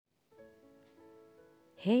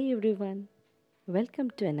Hey everyone,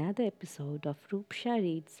 welcome to another episode of Roopsha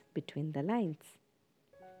Reads Between the Lines.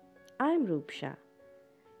 I'm Roopsha,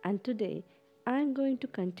 and today I'm going to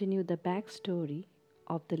continue the backstory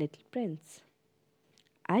of The Little Prince.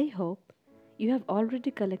 I hope you have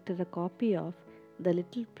already collected a copy of The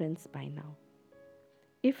Little Prince by now.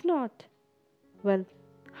 If not, well,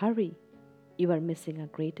 hurry, you are missing a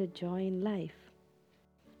greater joy in life.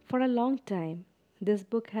 For a long time, this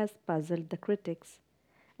book has puzzled the critics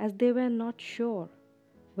as they were not sure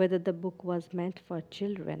whether the book was meant for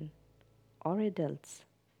children or adults.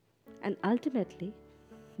 And ultimately,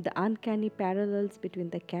 the uncanny parallels between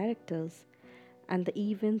the characters and the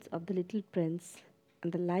events of The Little Prince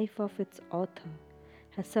and the life of its author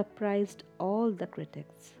has surprised all the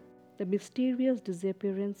critics. The mysterious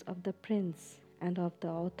disappearance of the prince and of the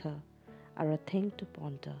author are a thing to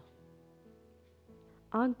ponder.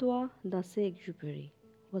 Antoine de Saint-Exupéry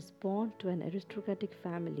was born to an aristocratic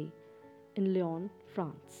family in Lyon,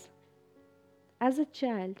 France. As a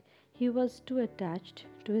child, he was too attached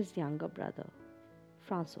to his younger brother,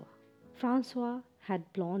 Francois. Francois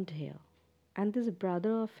had blonde hair, and this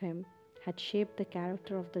brother of him had shaped the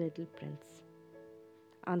character of the little prince.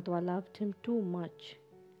 Antoine loved him too much,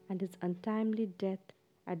 and his untimely death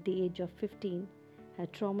at the age of 15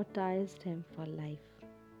 had traumatized him for life.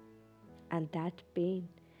 And that pain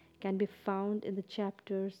can be found in the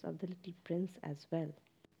chapters of The Little Prince as well.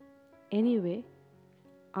 Anyway,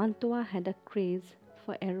 Antoine had a craze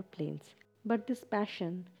for aeroplanes, but this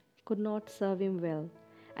passion could not serve him well,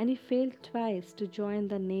 and he failed twice to join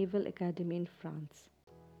the Naval Academy in France.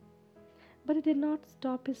 But it did not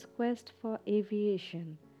stop his quest for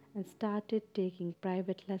aviation and started taking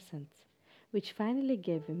private lessons, which finally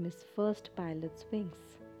gave him his first pilot's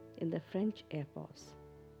wings in the French Air Force.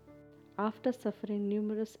 After suffering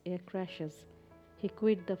numerous air crashes, he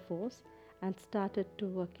quit the force and started to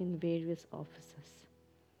work in various offices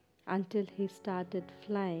until he started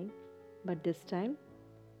flying, but this time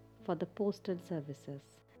for the postal services.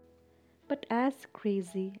 But as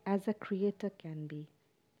crazy as a creator can be,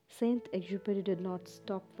 Saint Exupéry did not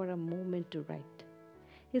stop for a moment to write.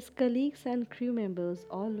 His colleagues and crew members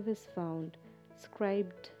always found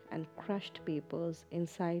scribed and crushed papers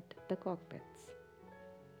inside the cockpits.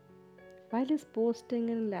 While he's posting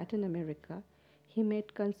in Latin America, he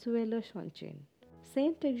met Consuelo Schonchen.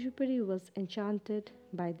 Saint Exupéry was enchanted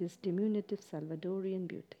by this diminutive Salvadorian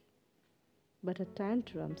beauty, but her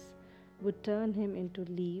tantrums would turn him into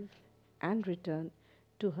leave and return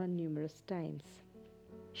to her numerous times.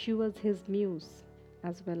 She was his muse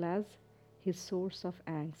as well as his source of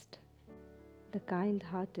angst. The kind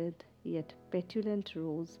hearted yet petulant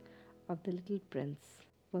rose of the little prince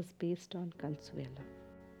was based on Consuelo.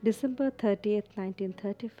 December 30th,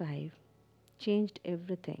 1935 changed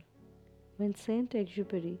everything when Saint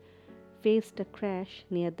Exupéry faced a crash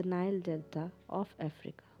near the Nile Delta of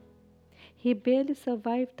Africa. He barely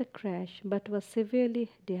survived the crash but was severely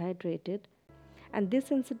dehydrated, and this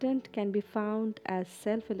incident can be found as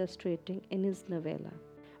self illustrating in his novella,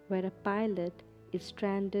 where a pilot is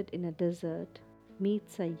stranded in a desert,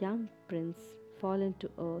 meets a young prince fallen to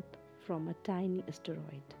earth from a tiny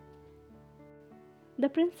asteroid. The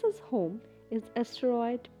prince's home is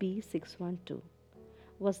asteroid B612,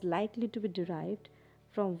 was likely to be derived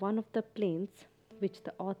from one of the planes which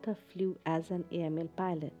the author flew as an AML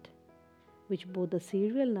pilot, which bore the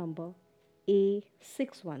serial number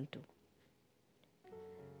A612.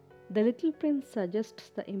 The Little Prince suggests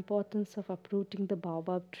the importance of uprooting the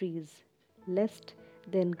baobab trees lest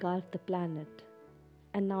they engulf the planet,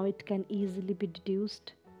 and now it can easily be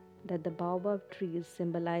deduced that the baobab trees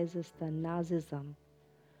symbolizes the Nazism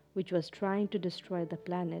which was trying to destroy the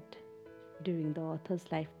planet during the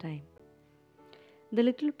author's lifetime. The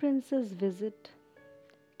Little Prince's visit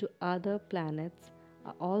to other planets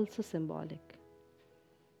are also symbolic.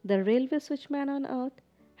 The railway switchman on Earth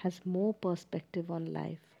has more perspective on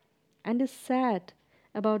life and is sad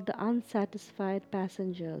about the unsatisfied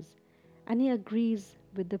passengers, and he agrees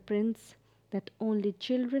with the prince that only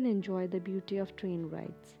children enjoy the beauty of train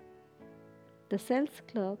rides. The sales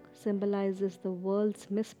clerk symbolizes the world's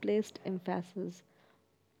misplaced emphasis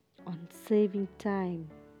on saving time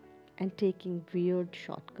and taking weird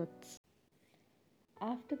shortcuts.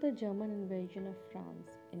 After the German invasion of France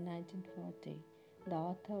in 1940, the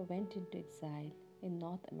author went into exile in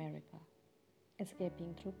North America,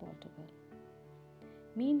 escaping through Portugal.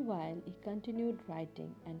 Meanwhile, he continued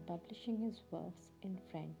writing and publishing his works in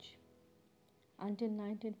French until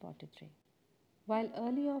 1943. While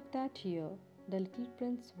early of that year, The Little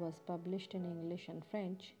Prince was published in English and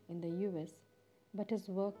French in the US, but his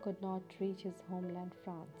work could not reach his homeland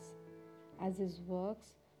France, as his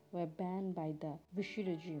works were banned by the Vichy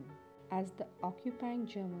regime. As the occupying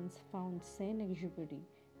Germans found Saint Exupéry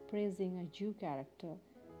praising a Jew character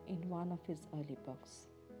in one of his early books.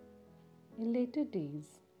 In later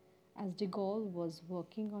days, as de Gaulle was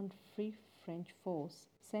working on Free French force,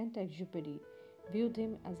 Saint Exupéry viewed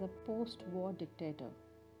him as a post war dictator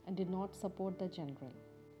and did not support the general.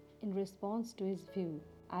 In response to his view,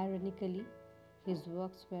 ironically, his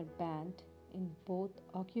works were banned in both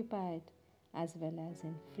occupied as well as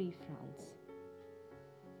in Free France.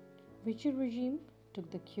 Vichy regime took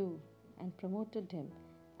the cue and promoted him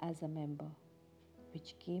as a member,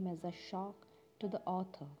 which came as a shock to the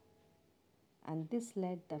author, and this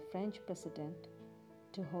led the French president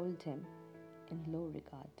to hold him in low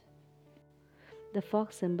regard. The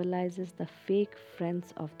fox symbolizes the fake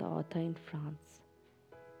friends of the author in France,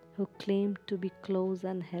 who claimed to be close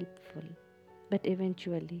and helpful, but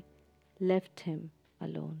eventually left him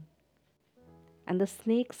alone. And the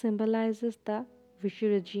snake symbolizes the Vichy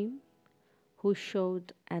regime, who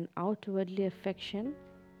showed an outwardly affection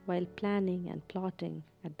while planning and plotting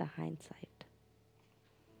at the hindsight.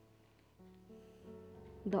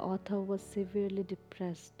 The author was severely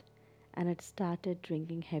depressed and had started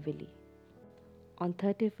drinking heavily. On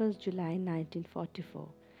 31st July 1944,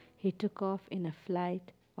 he took off in a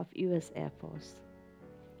flight of US Air Force,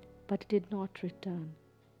 but did not return.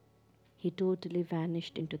 He totally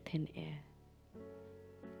vanished into thin air.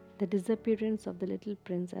 The disappearance of the little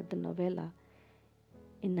prince at the novella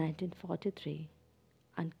in 1943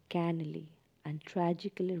 uncannily and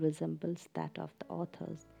tragically resembles that of the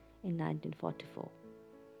authors in 1944.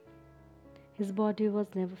 His body was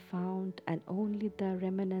never found, and only the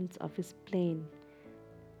remnants of his plane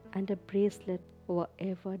and a bracelet were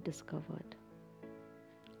ever discovered.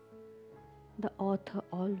 The author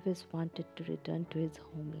always wanted to return to his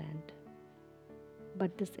homeland,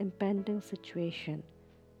 but this impending situation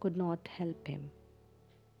could not help him.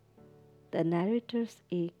 The narrator's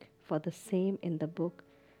ache for the same in the book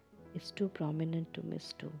is too prominent to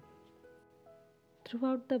miss too.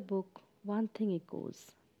 Throughout the book, one thing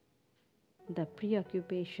echoes: the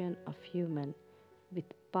preoccupation of human with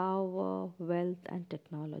power, wealth, and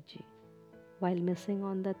technology, while missing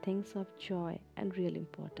on the things of joy and real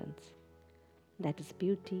importance, that is,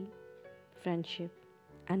 beauty, friendship,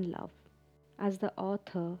 and love. As the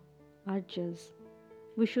author urges,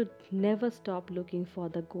 we should never stop looking for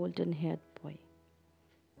the golden haired boy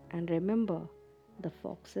and remember the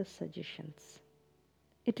fox's suggestions.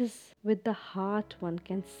 It is with the heart one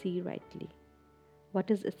can see rightly.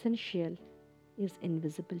 What is essential is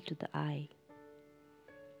invisible to the eye.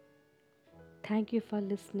 Thank you for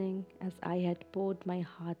listening as I had poured my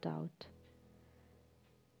heart out.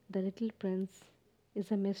 The Little Prince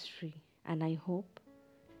is a mystery, and I hope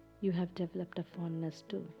you have developed a fondness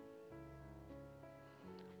too.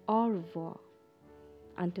 Au revoir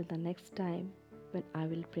until the next time when I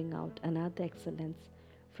will bring out another excellence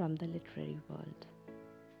from the literary world.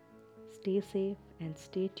 Stay safe and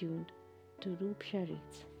stay tuned to Roop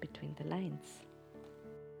Sharit's Between the Lines.